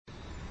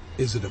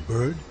Is it a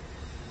bird?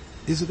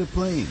 Is it a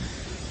plane?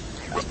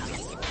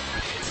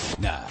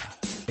 Nah,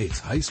 it's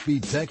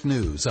high-speed tech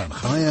news on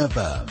High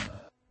FM.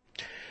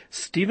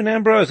 Stephen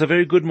Ambrose, a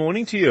very good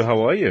morning to you.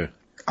 How are you?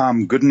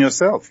 I'm good, and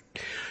yourself?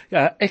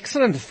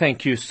 Excellent,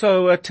 thank you.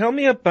 So tell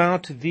me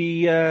about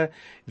the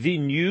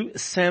new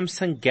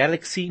Samsung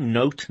Galaxy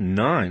Note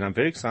 9. I'm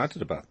very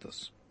excited about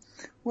this.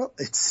 Well,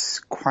 it's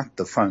quite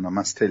the phone, I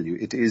must tell you.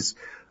 It is,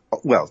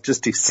 well,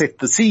 just to set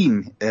the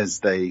scene, as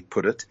they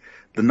put it,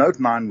 the Note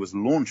 9 was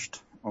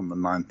launched on the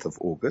 9th of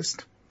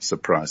August.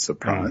 Surprise,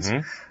 surprise.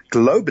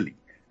 Globally.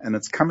 And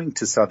it's coming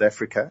to South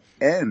Africa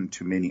and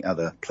to many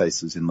other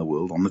places in the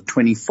world on the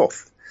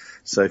 24th.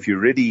 So if you're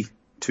ready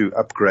to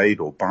upgrade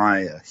or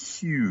buy a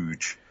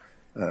huge,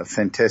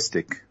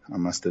 fantastic, I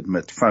must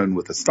admit, phone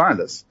with a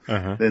stylus,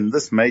 then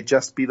this may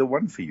just be the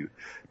one for you.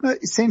 Now,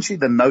 essentially,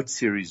 the Note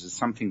series is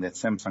something that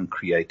Samsung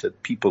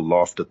created. People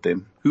laughed at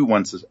them. Who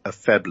wants a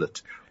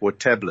phablet or a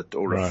tablet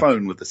or a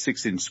phone with a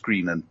 6-inch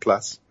screen and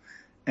plus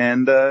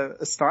and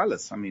a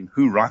stylus? I mean,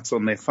 who writes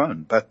on their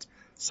phone? But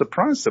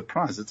surprise,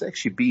 surprise, it's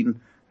actually been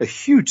a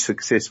huge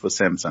success for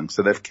Samsung.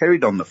 So they've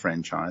carried on the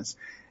franchise,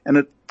 and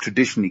it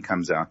traditionally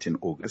comes out in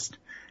August.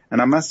 And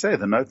I must say,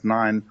 the Note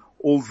 9,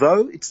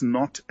 although it's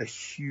not a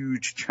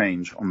huge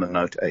change on the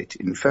Note 8,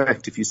 in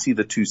fact, if you see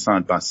the two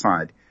side by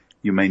side,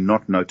 you may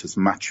not notice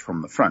much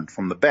from the front.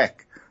 From the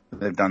back,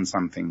 they've done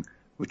something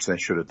which they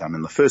should have done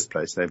in the first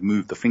place. They've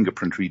moved the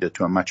fingerprint reader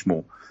to a much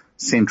more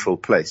central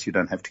place. You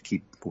don't have to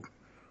keep,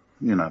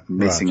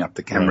 messing up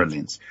the camera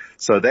lens.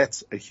 So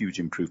that's a huge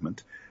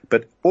improvement.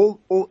 But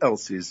all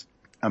else is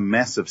a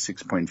massive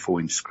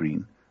 6.4-inch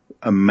screen.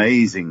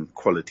 Amazing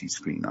quality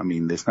screen. I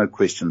mean, there's no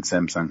question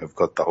Samsung have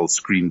got the whole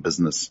screen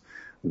business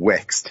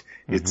waxed.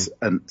 It's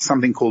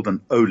something called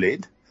an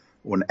OLED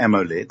or an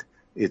AMOLED.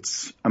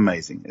 It's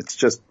amazing. It's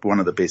just one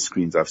of the best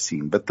screens I've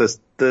seen. But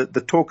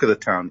the talk of the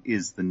town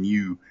is the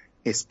new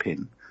S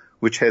Pen,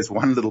 which has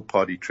one little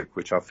party trick,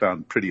 which I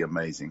found pretty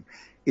amazing.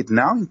 It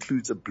now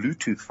includes a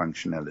Bluetooth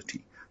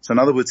functionality. So in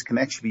other words, it can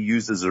actually be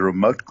used as a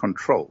remote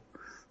control.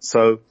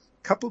 So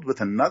coupled with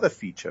another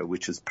feature,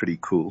 which is pretty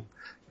cool,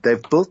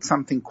 they've built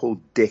something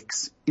called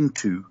DeX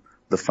into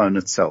the phone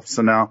itself.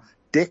 So now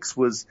DeX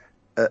was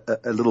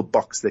a little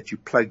box that you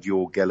plugged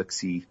your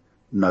Galaxy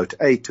Note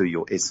 8 or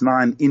your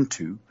S9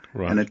 into,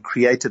 and it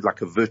created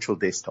like a virtual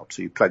desktop.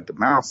 So you plugged a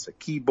mouse, a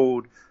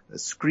keyboard, a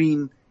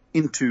screen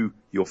into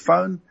your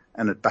phone,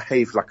 and it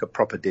behaved like a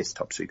proper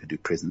desktop. So you could do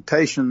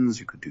presentations,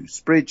 you could do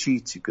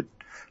spreadsheets, you could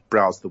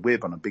browse the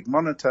web on a big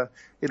monitor.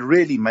 It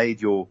really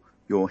made your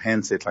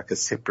handset like a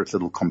separate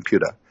little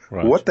computer.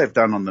 What they've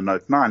done on the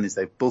Note 9 is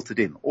they've built it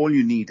in. All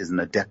you need is an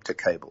adapter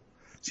cable.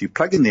 So you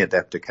plug in the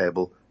adapter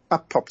cable,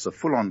 up pops a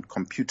full-on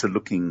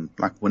computer-looking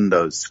like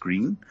Windows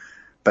screen,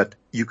 but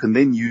you can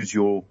then use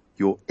your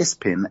S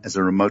Pen as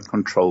a remote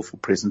control for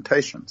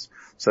presentations.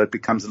 So it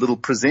becomes a little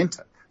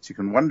presenter. So you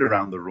can wander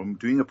around the room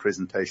doing a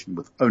presentation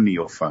with only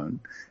your phone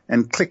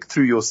and click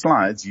through your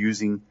slides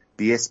using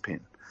the S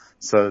Pen.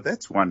 So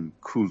that's one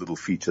cool little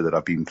feature that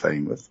I've been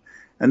playing with.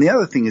 And the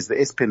other thing is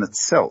the S Pen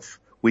itself.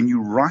 When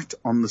you write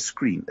on the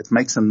screen, it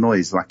makes a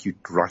noise like you're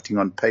writing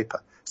on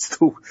paper.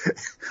 So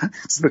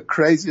it's the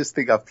craziest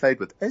thing I've played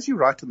with. As you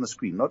write on the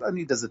screen, not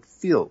only does it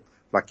feel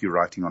like you're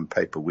writing on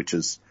paper, which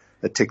is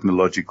a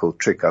technological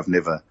trick I've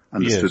never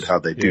understood how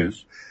they do,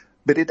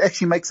 but it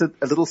actually makes a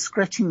little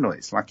scratching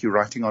noise like you're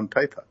writing on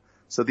paper.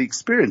 So the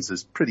experience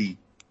is pretty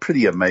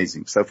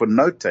amazing. So for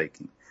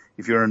note-taking,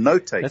 if you're a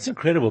note-taker. That's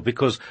incredible,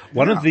 because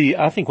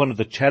I think one of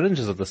the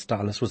challenges of the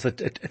stylus was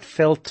that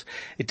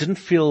it didn't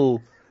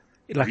feel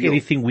like real.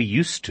 Anything we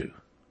used to.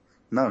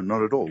 No,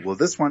 not at all. Well,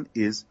 this one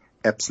is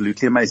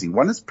absolutely amazing.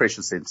 One is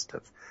pressure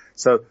sensitive.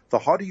 So the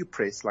harder you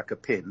press like a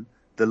pen,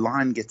 the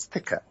line gets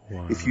thicker.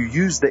 If you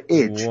use the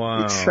edge,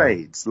 it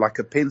shades like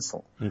a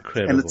pencil.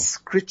 Incredible. And it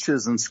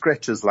scritches and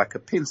scratches like a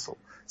pencil.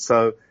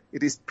 So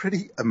it is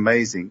pretty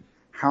amazing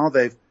how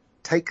they've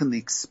taken the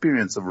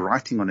experience of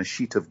writing on a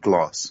sheet of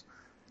glass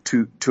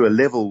to a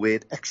level where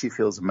it actually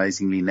feels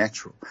amazingly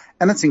natural.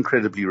 And it's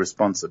incredibly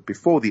responsive.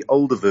 Before, the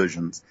older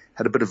versions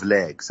had a bit of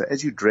lag. So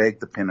as you drag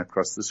the pen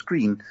across the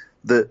screen,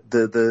 the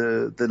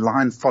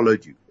line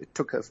followed you. It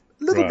took a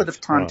little bit of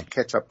time to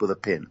catch up with a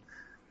pen.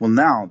 Well,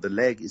 now the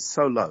lag is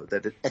so low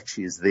that it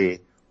actually is there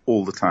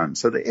all the time.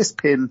 So the S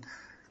Pen,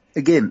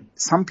 again,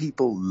 some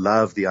people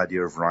love the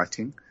idea of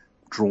writing,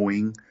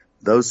 drawing,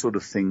 those sort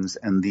of things.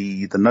 And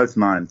the Note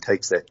 9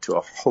 takes that to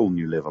a whole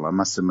new level. I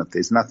must admit,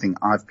 there's nothing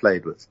I've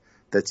played with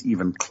that's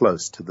even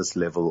close to this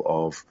level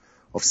of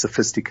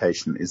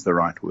sophistication is the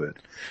right word.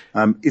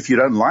 If you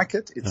don't like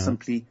it, it's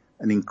simply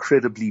an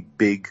incredibly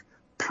big,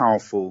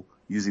 powerful,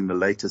 using the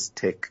latest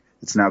tech.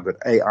 It's now got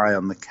AI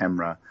on the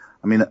camera.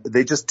 I mean,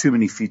 there are just too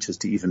many features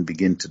to even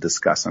begin to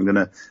discuss. I'm going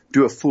to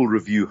do a full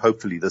review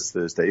hopefully this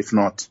Thursday, if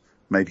not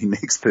maybe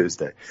next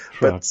Thursday.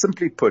 But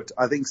simply put,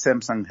 I think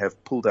Samsung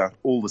have pulled out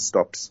all the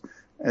stops.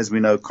 As we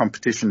know,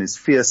 competition is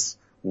fierce.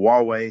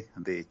 Huawei,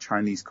 their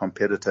Chinese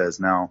competitor, has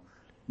now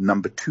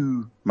number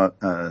 2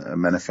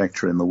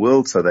 manufacturer in the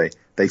world. So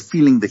they're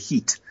feeling the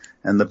heat.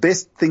 And the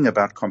best thing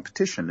about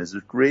competition is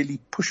it really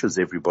pushes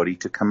everybody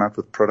to come up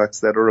with products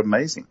that are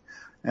amazing.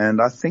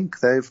 And I think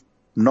they've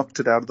knocked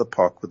it out of the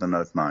park with the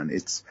Note 9.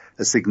 It's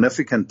a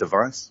significant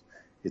device.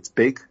 It's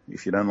big.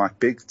 If you don't like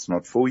big, it's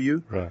not for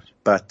you. Right.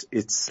 But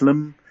it's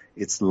slim.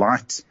 It's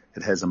light.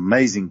 It has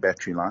amazing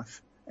battery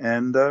life.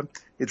 And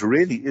it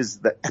really is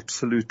the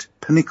absolute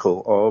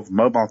pinnacle of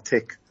mobile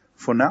tech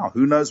for now.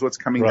 Who knows what's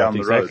coming down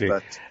the road,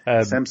 but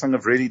Samsung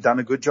have really done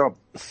a good job.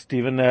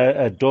 Stephen,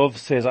 Dov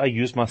says, I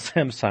use my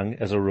Samsung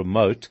as a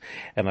remote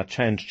and I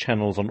change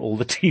channels on all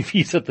the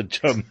TVs at the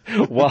gym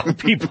while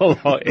people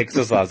are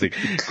exercising.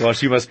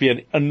 Gosh, you must be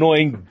an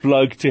annoying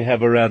bloke to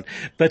have around.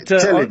 But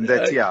tell him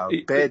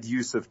that, bad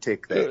use of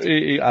tech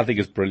that. I think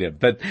it's brilliant.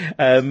 But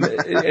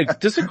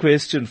just a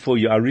question for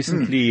you. I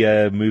recently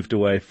moved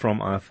away from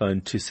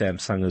iPhone to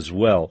Samsung as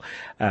well.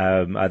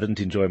 I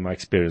didn't enjoy my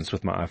experience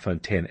with my iPhone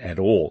 10 at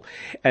all.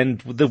 And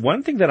the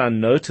one thing that I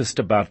noticed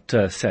about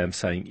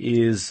Samsung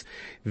is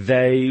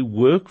they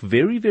work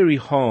very, very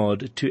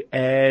hard to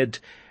add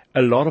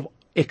a lot of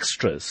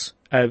extras.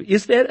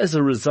 Is that as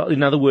a result?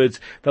 In other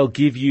words, they'll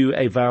give you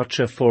a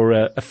voucher for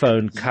a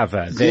phone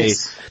cover.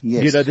 Yes.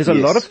 There's a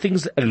lot of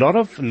things, a lot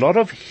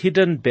of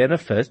hidden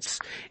benefits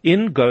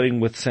in going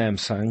with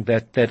Samsung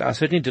that I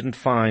certainly didn't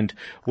find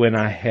when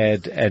I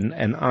had an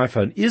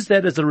iPhone. Is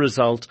that as a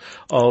result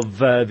of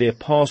their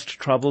past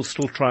troubles,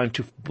 still trying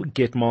to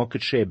get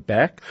market share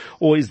back,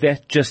 or is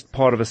that just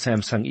part of a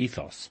Samsung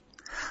ethos?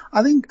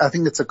 I think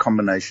it's a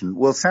combination.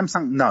 Well,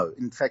 Samsung, no.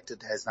 In fact,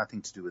 it has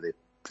nothing to do with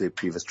their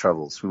previous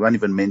troubles. We won't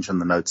even mention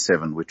the Note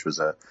 7, which was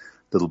a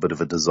little bit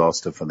of a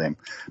disaster for them.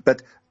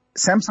 But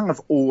Samsung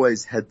have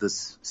always had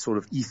this sort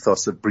of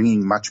ethos of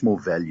bringing much more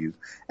value.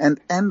 And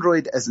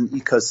Android as an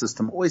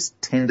ecosystem always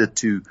tended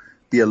to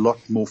be a lot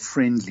more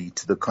friendly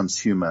to the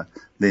consumer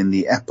than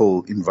the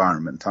Apple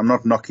environment. I'm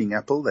not knocking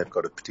Apple. They've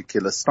got a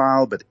particular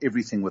style, but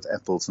everything with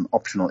Apple is an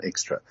optional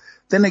extra.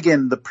 Then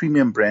again, the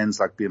premium brands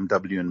like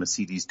BMW and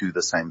Mercedes do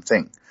the same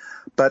thing.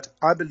 But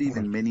I believe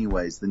in many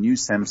ways the new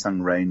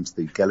Samsung range,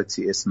 the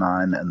Galaxy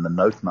S9 and the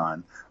Note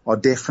 9 are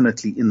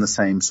definitely in the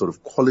same sort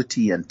of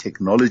quality and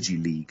technology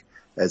league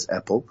as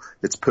Apple.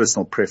 It's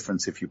personal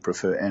preference if you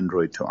prefer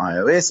Android to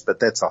iOS,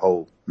 but that's a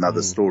whole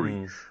another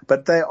story.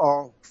 But they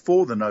are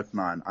for the Note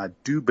 9. I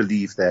do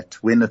believe that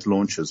when it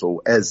launches,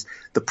 or as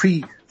the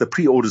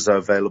pre-orders are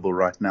available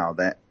right now,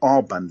 they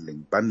are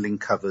bundling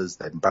covers,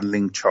 they're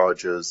bundling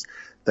chargers,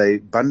 they're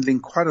bundling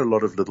quite a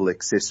lot of little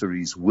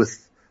accessories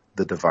with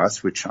the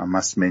device, which I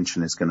must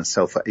mention is going to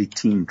sell for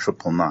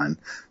 $18,999.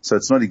 So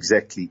it's not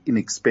exactly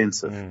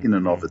inexpensive in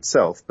and of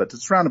itself, but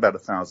it's around about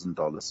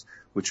 $1,000,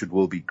 which it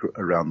will be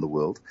around the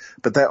world.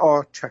 But they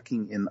are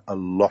chucking in a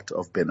lot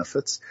of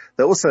benefits.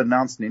 They also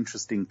announced an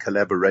interesting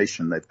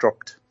collaboration. They've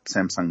dropped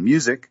Samsung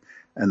Music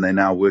and they're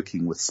now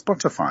working with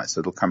Spotify. So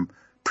it'll come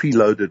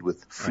preloaded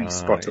with free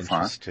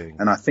Spotify.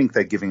 And I think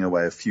they're giving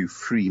away a few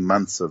free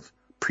months of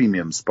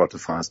premium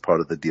Spotify as part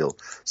of the deal.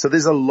 So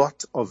there's a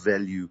lot of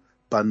value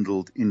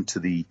bundled into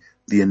the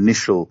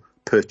initial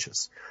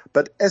purchase.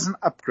 But as an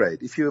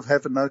upgrade, if you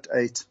have a Note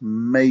 8,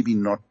 maybe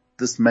not.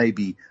 This may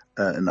be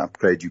an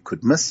upgrade you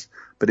could miss.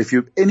 But if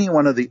you're any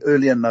one of the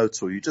earlier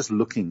Notes, or you're just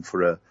looking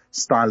for a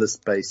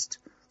stylus-based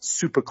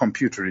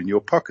supercomputer in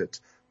your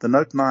pocket, the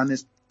Note 9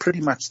 is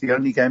pretty much the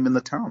only game in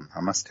the town, I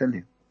must tell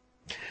you.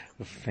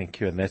 Thank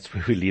you, and that's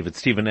where we leave it.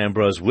 Stephen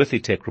Ambrose with the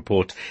Tech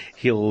Report.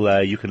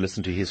 You can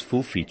listen to his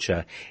full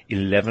feature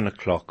 11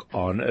 o'clock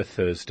on a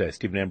Thursday.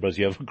 Stephen Ambrose,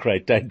 you have a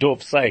great day.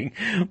 Dorf saying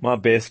my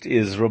best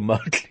is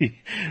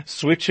remotely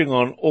switching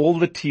on all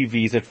the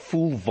TVs at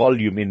full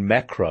volume in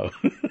macro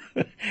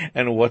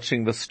and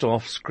watching the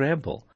staff scramble.